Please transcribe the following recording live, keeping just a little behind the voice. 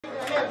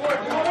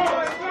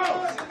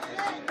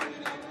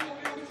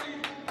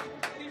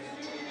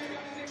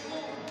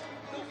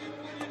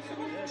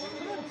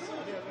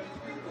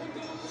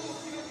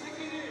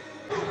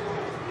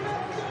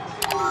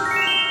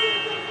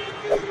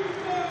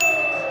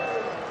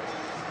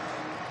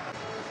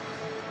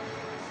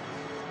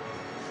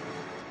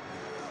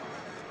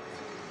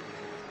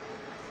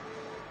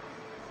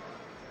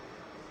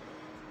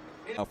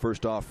Now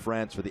first off,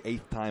 France for the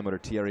 8th time under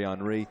Thierry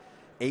Henry.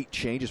 8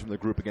 changes from the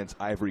group against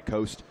Ivory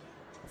Coast.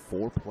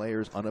 4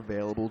 players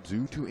unavailable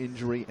due to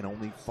injury and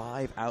only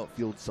 5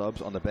 outfield subs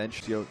on the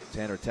bench.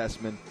 Tanner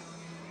Tessman,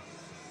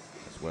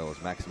 as well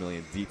as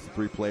Maximilian Dietz,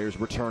 3 players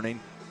returning.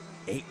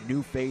 8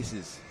 new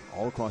faces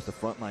all across the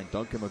front line.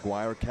 Duncan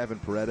McGuire, Kevin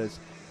Paredes,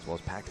 as well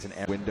as Paxton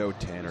Window.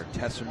 Tanner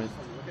Tesserman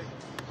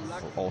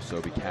will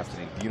also be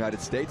captaining the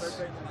United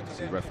States.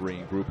 The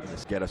refereeing group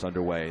to get us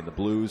underway. And the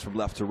blues from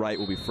left to right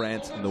will be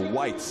France, and the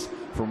whites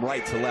from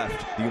right to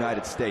left, the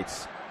United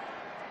States.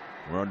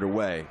 We're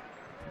underway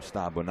from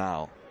Stade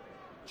Bonal.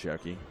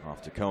 Cherokee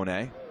off to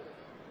Kone.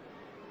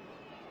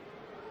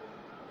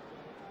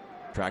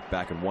 Track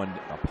back and one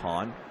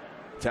upon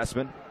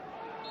Tessman.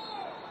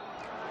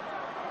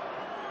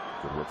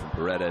 Good work from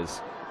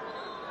Paredes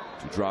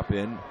to drop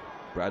in.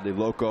 Bradley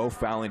Loco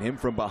fouling him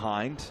from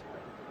behind.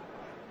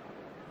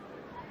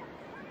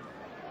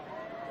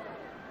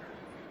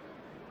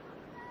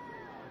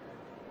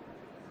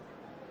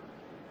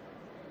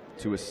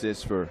 Two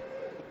assists for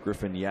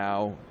Griffin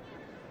Yao.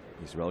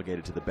 He's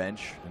relegated to the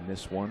bench in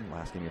this one.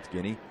 Last game against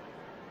Guinea.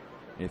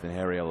 Nathan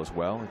Harriel as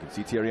well. You can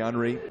see Thierry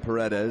Henry.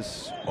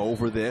 Paredes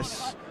over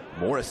this.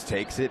 Morris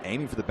takes it,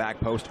 aiming for the back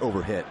post,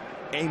 overhit.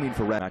 Aiming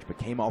for red match, but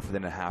came off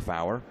within a half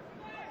hour.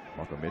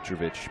 Marko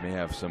Mitrovic may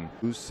have some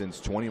boost since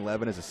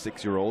 2011 as a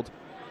 6-year-old.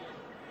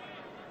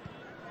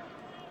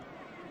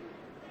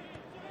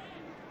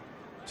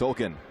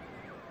 Tolkien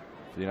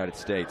for the United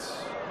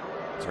States.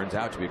 Turns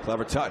out to be a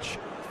clever touch.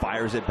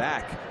 Fires it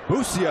back.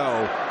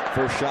 Busio,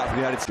 first shot for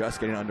the United States. Just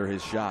getting under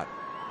his shot.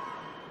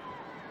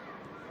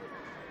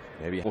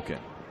 Maybe Tolkien.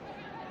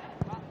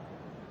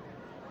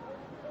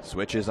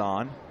 Switches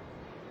on.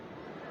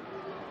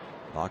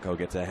 Laco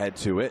gets ahead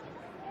to it.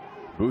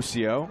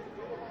 Busio.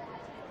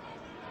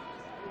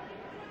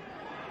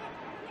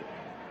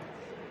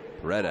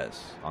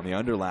 Paredes on the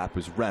underlap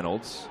is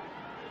Reynolds.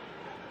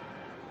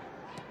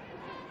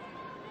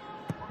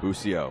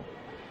 Busio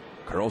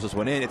curls this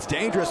one in. It's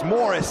dangerous.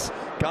 Morris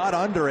got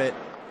under it.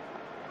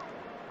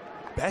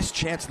 Best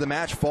chance of the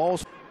match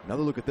falls.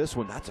 Another look at this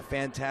one. That's a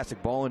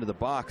fantastic ball into the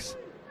box.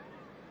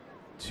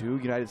 2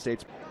 United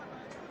States.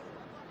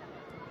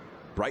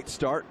 Bright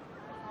start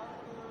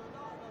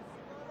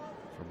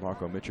from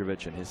Marko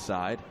Mitrovic and his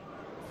side.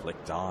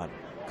 Flicked on.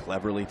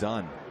 Cleverly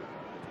done.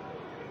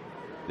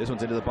 This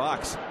one's into the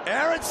box.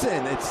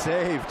 Aronson, it's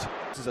saved.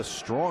 This is a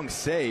strong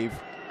save.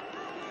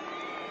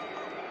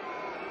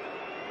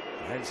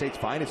 The United States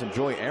finds and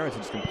Joy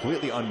Aronson's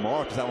completely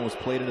unmarked as that one was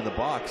played into the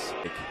box.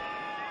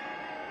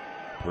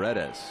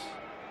 Paredes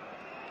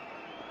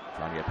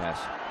trying to get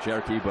past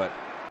Cherokee, but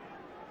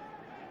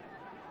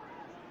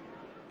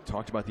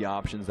talked about the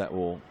options that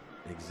will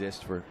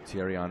exist for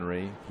Thierry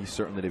Henry. He's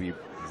certainly to be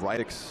right.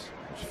 There's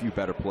a few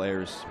better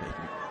players. Making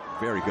a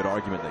very good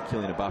argument that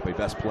Kylian Mbappe,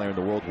 best player in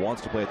the world,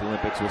 wants to play at the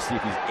Olympics. We'll see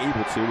if he's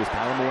able to. With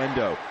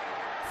Calamuendo,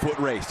 foot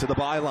race to the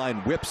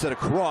byline, whips it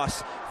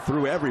across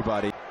through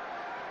everybody.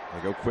 They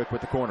go quick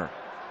with the corner.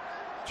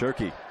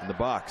 Cherokee in the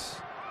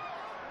box.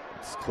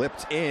 It's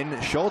clipped in.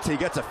 Schulte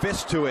gets a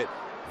fist to it.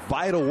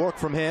 Vital work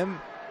from him.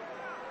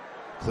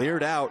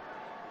 Cleared out.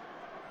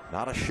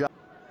 Not a shot.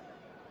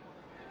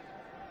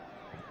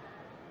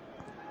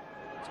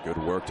 It's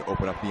good work to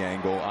open up the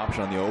angle.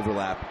 Option on the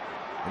overlap.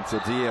 And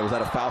Sildia, was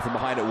that a foul from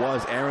behind? It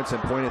was. Aronson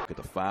pointed. Get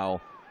the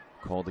foul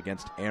called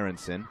against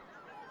Aronson.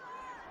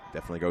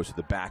 Definitely goes to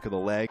the back of the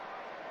leg.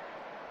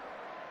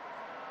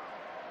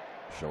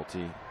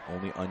 Schulte,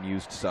 only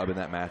unused sub in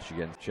that match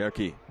against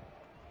Cherokee.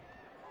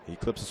 He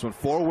clips this one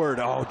forward.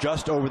 Oh,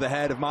 just over the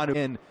head of Manu.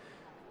 In.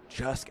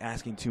 Just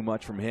asking too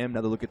much from him.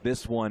 Another look at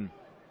this one.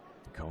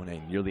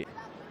 Kone nearly.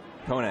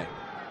 Kone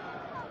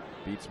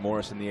beats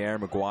Morris in the air.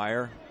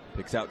 McGuire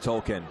picks out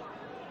Tolkien.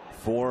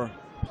 4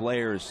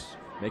 players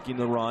making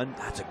the run.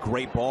 That's a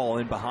great ball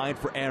in behind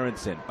for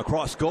Aronson.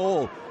 Across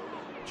goal.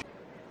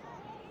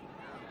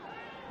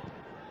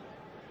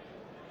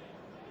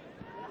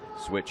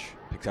 Switch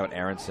picks out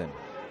Aronson.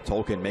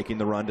 Tolkien making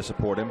the run to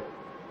support him.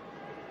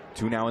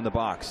 2 now in the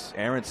box.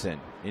 Aronson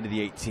into the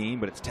 18,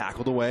 but it's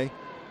tackled away.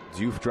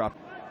 Diouf dropped.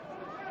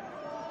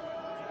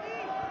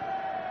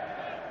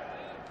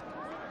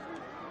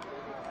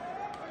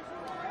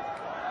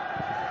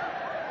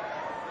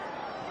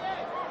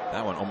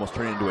 That one almost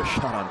turned into a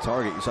shot on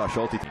target. You saw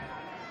Schulte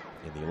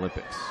in the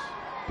Olympics.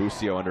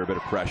 Busio under a bit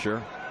of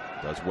pressure.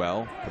 Does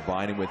well,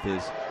 combining with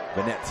his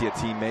Venezia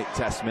teammate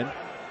Tessman.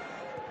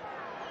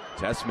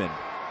 Tessman.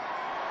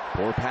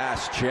 Poor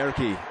pass.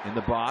 Cherokee in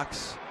the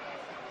box.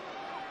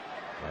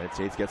 United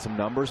States gets some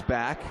numbers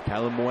back.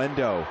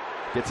 Calamuendo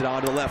gets it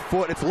onto the left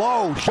foot. It's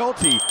low.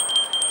 Schulte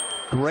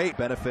great.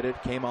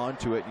 Benefited, came on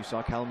to it. You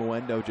saw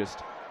Kalimuendo just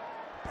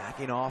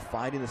backing off,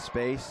 finding the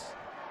space,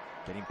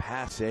 getting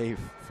past. Save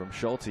from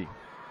Schulte.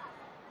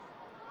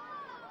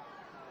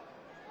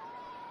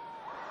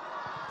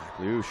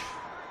 Lush.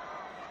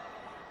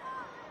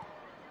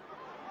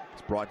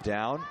 It's brought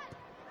down.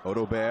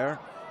 Odobert.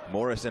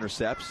 Morris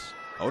intercepts.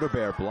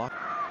 Odobert blocked.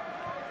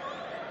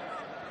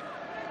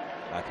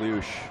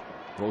 Lush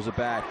rolls it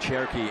back.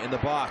 Cherokee in the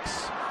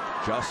box.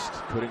 Just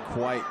couldn't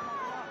quite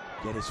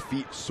get his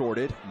feet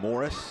sorted.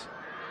 Morris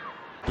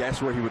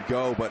guessed where he would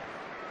go, but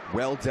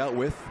well dealt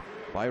with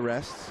by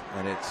Rests.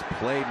 And it's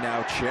played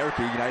now.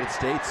 Cherokee, United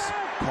States,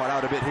 caught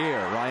out a bit here.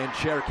 Ryan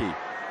Cherokee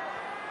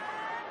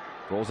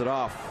rolls it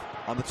off.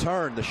 On the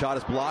turn, the shot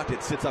is blocked.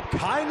 It sits up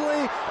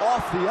kindly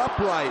off the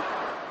upright.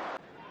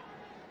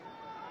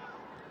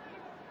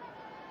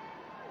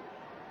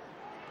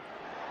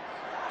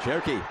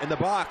 Cherokee in the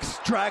box,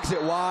 drags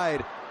it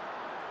wide.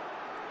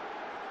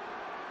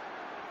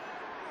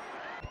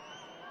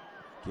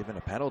 Given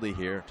a penalty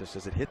here, just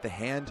as it hit the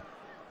hand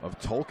of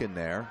Tolkien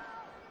there.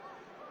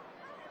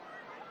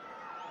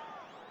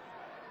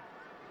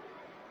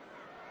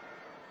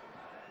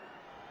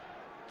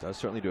 Does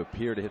certainly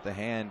appear to hit the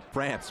hand.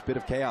 France, bit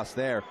of chaos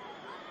there.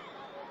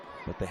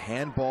 But the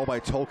handball by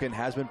Tolkien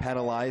has been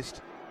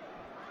penalized.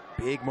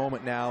 Big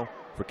moment now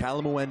for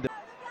Kalimuendo.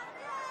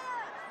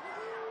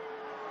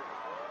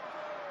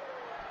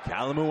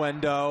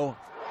 Kalimuendo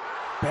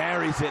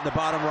buries it in the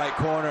bottom right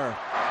corner.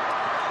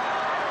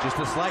 Just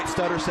a slight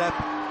stutter step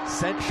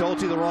sent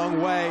Schulte the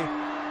wrong way.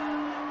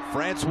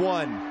 France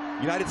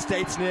 1, United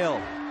States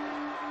 0.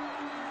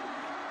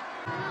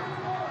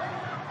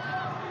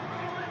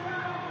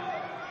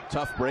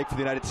 Tough break for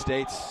the United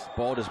States.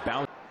 Ball just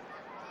bounced.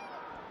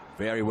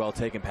 Very well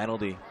taken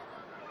penalty.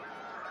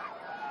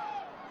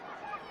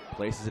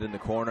 Places it in the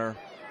corner.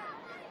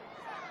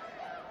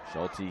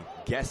 Schulte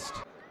guessed.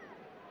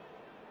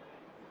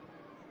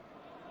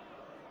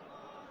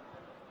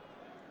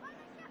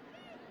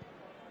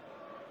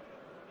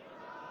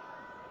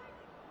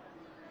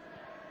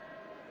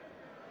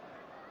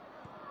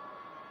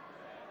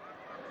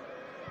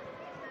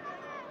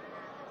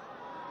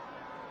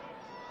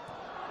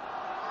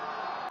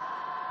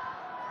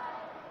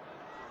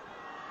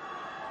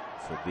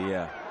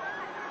 Sevilla.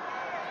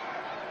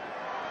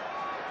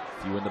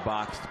 Few in the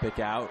box to pick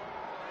out.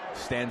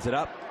 Stands it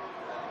up.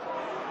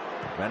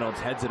 Reynolds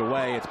heads it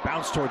away. It's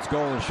bounced towards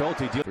goal, and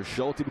Schulte for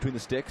Schulte between the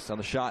sticks on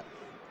the shot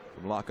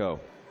from Lacko.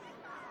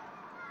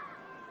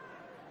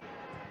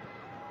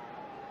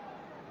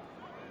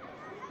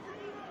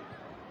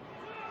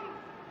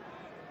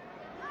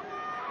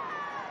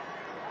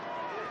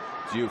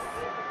 Juve.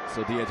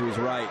 Sevilla to his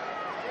right.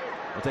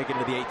 We'll take it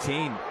into the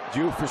 18.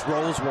 Juve just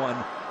rolls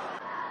one.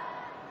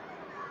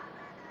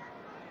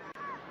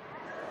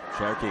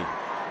 Cherokee,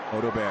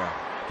 Odobert,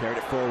 carried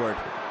it forward.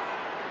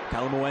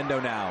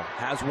 Kalimuendo now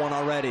has one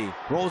already.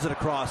 Rolls it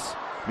across.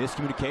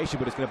 Miscommunication,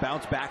 but it's going to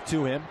bounce back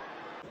to him.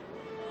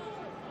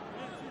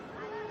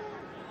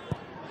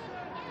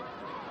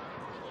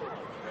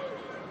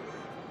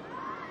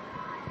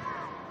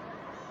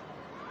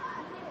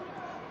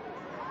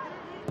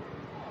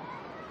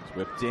 It's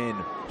whipped in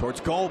towards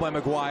goal by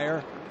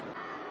Maguire.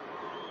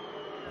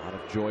 A lot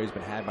of joy has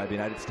been had by the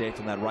United States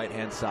on that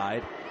right-hand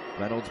side.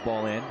 Reynolds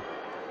ball in.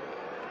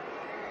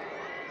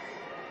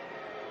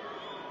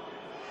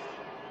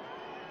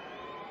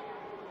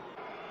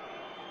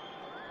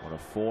 What a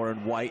 4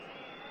 and white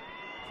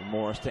for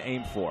Morris to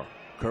aim for.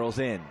 Curls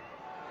in.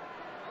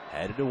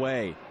 Headed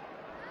away.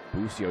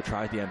 Busio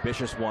tries the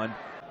ambitious one.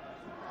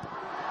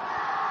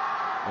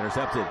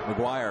 Intercepted.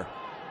 Maguire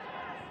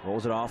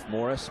rolls it off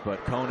Morris,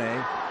 but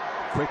Kone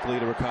quickly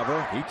to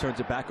recover. He turns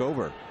it back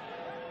over.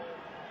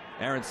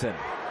 Aronson.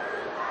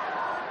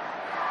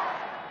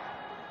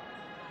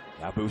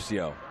 Now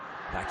Busio.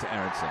 Back to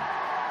Aronson.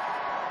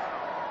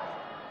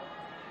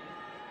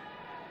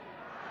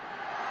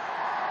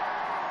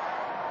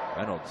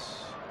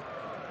 Reynolds.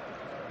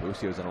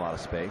 Busio's in a lot of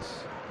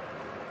space.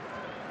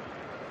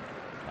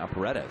 Now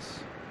Paredes.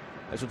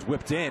 This one's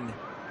whipped in.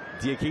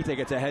 Diakite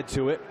gets ahead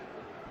to it.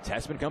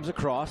 Tessman comes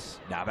across.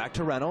 Now back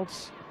to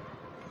Reynolds.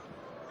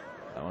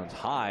 That one's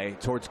high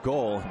towards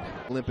goal.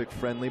 Olympic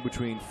friendly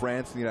between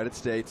France and the United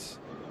States.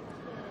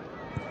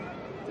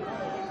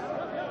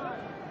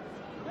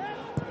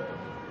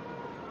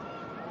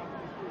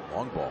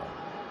 Long ball.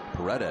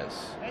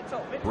 Paredes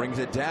brings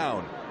it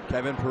down.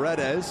 Kevin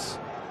Paredes.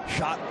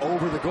 Shot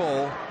over the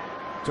goal.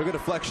 Took a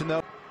deflection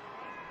though.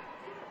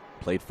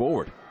 Played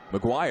forward.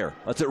 Maguire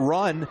lets it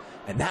run,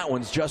 and that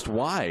one's just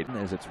wide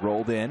as it's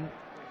rolled in.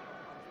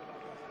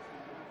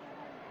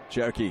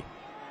 Cherokee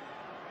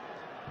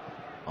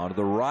onto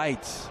the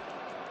right.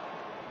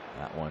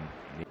 That one.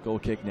 Goal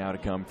kick now to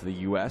come for the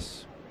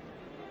U.S.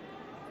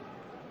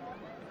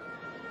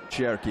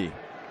 Cherokee.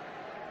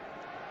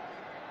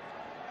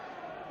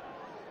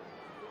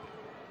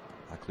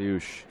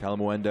 Akliush,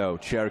 Kalimuendo,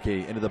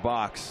 Cherokee into the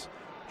box.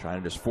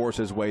 Trying to just force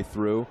his way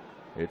through.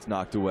 It's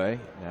knocked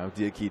away. Now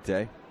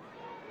Diakite.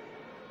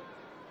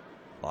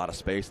 A lot of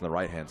space on the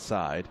right-hand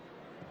side.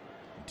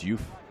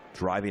 Diouf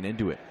driving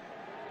into it.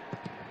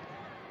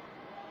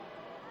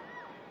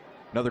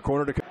 Another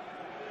corner to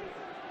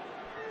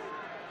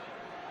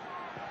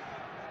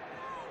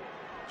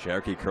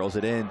Cherokee curls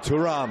it in.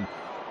 Thuram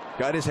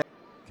got his head.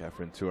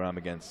 Kefren Thuram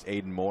against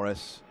Aiden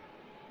Morris.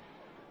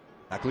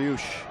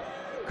 Akliush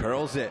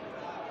curls it.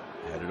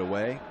 Headed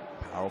away.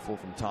 Powerful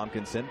from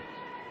Tompkinson.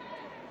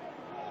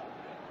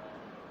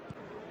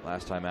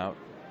 Last time out.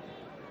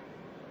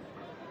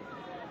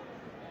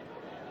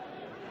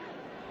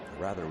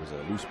 Rather, it was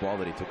a loose ball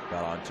that he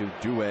got onto.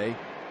 Douay.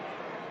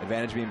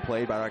 Advantage being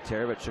played by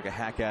Raktarevic. Took a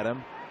hack at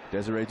him.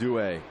 Desiree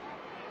Douay.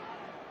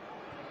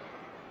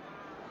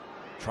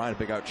 Trying to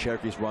pick out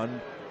Cherokee's run.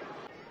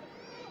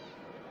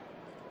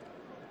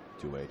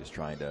 Douay just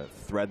trying to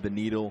thread the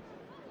needle.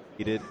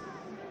 He did.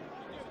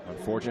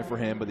 Unfortunate for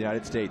him, but the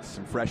United States,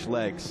 some fresh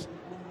legs.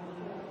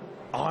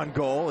 On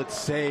goal, it's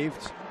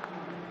saved.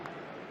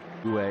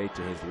 Douay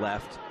to his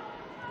left.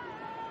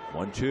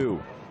 1-2.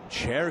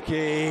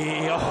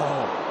 Cherokee.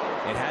 Oh!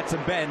 It had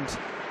some bend.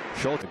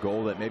 Schultz, a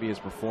goal that maybe his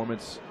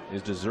performance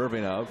is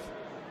deserving of.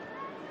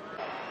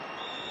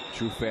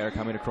 True Fair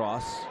coming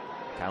across.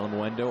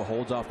 Calamuendo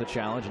holds off the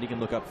challenge, and he can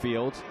look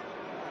upfield.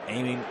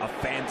 Aiming a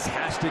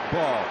fantastic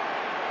ball.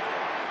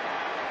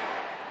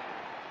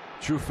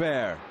 True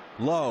Fair,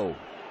 low.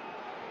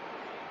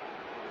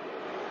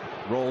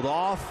 Rolled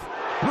off.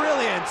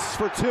 Brilliance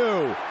for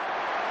two.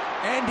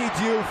 Andy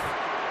Diouf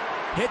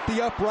hit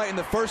the upright in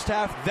the first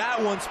half.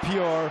 That one's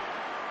pure.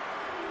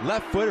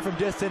 Left-footed from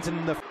distance,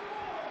 and the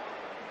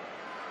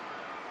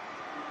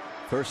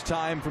first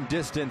time from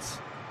distance.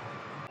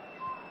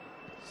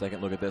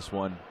 Second look at this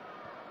one.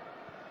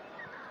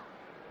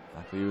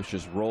 Akliush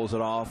just rolls it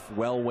off,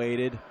 well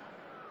weighted.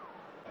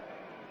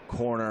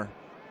 Corner.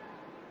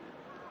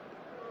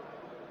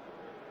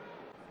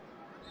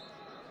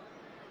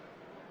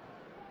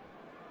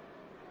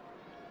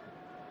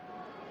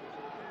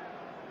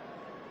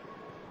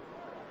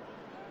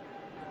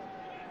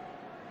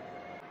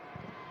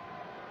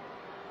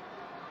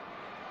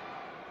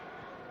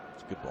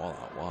 Good ball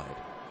out wide.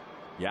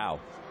 Yao.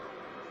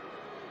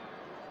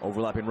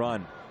 Overlapping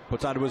run.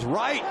 Puts onto his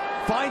right.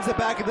 Finds the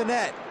back of the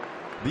net.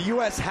 The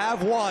U.S.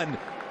 have won.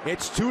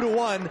 It's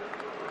 2-1.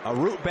 A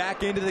route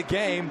back into the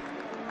game.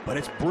 But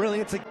it's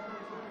brilliant.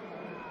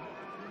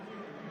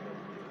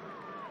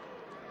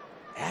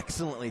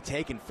 Excellently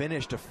taken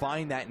finish to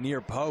find that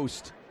near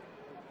post.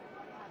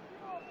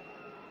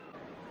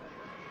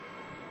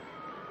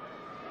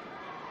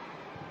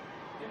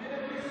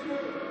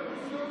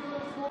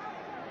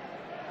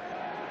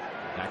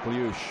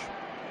 Akliush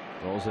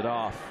rolls it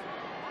off.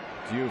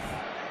 Diouf.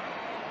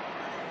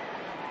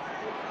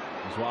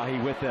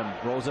 Mizrahi with him.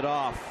 Rolls it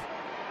off.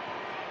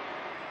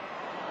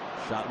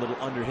 Shot little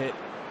under hit.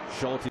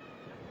 Schulte.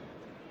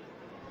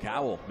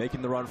 Cowell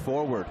making the run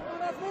forward.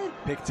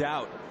 Picked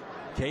out.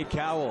 Cade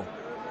Cowell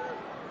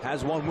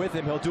has one with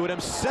him. He'll do it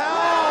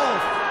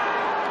himself.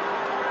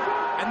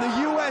 And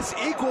the U.S.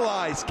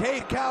 equalize.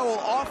 Cade Cowell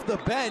off the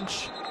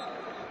bench.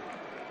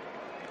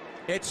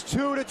 It's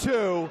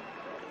 2-2.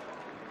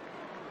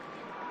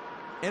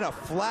 In a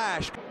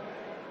flash.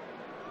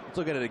 Let's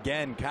look at it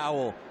again.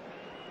 Cowell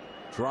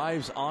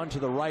drives onto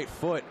the right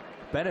foot,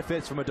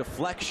 benefits from a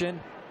deflection,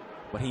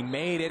 but he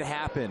made it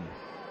happen.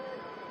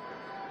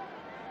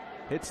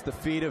 Hits the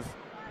feet of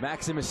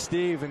Maximus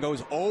Steve and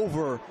goes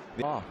over.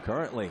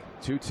 Currently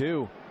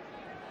 2-2,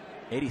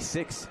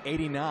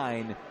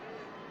 86-89.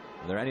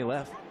 Are there any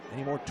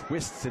more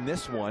twists in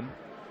this one?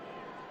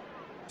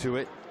 To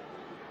it.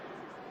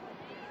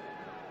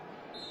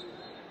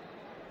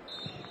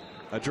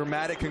 A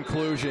dramatic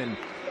conclusion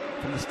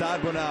from the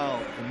Stade Brunel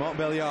in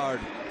Montbéliard.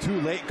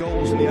 2 late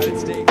goals in the United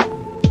States.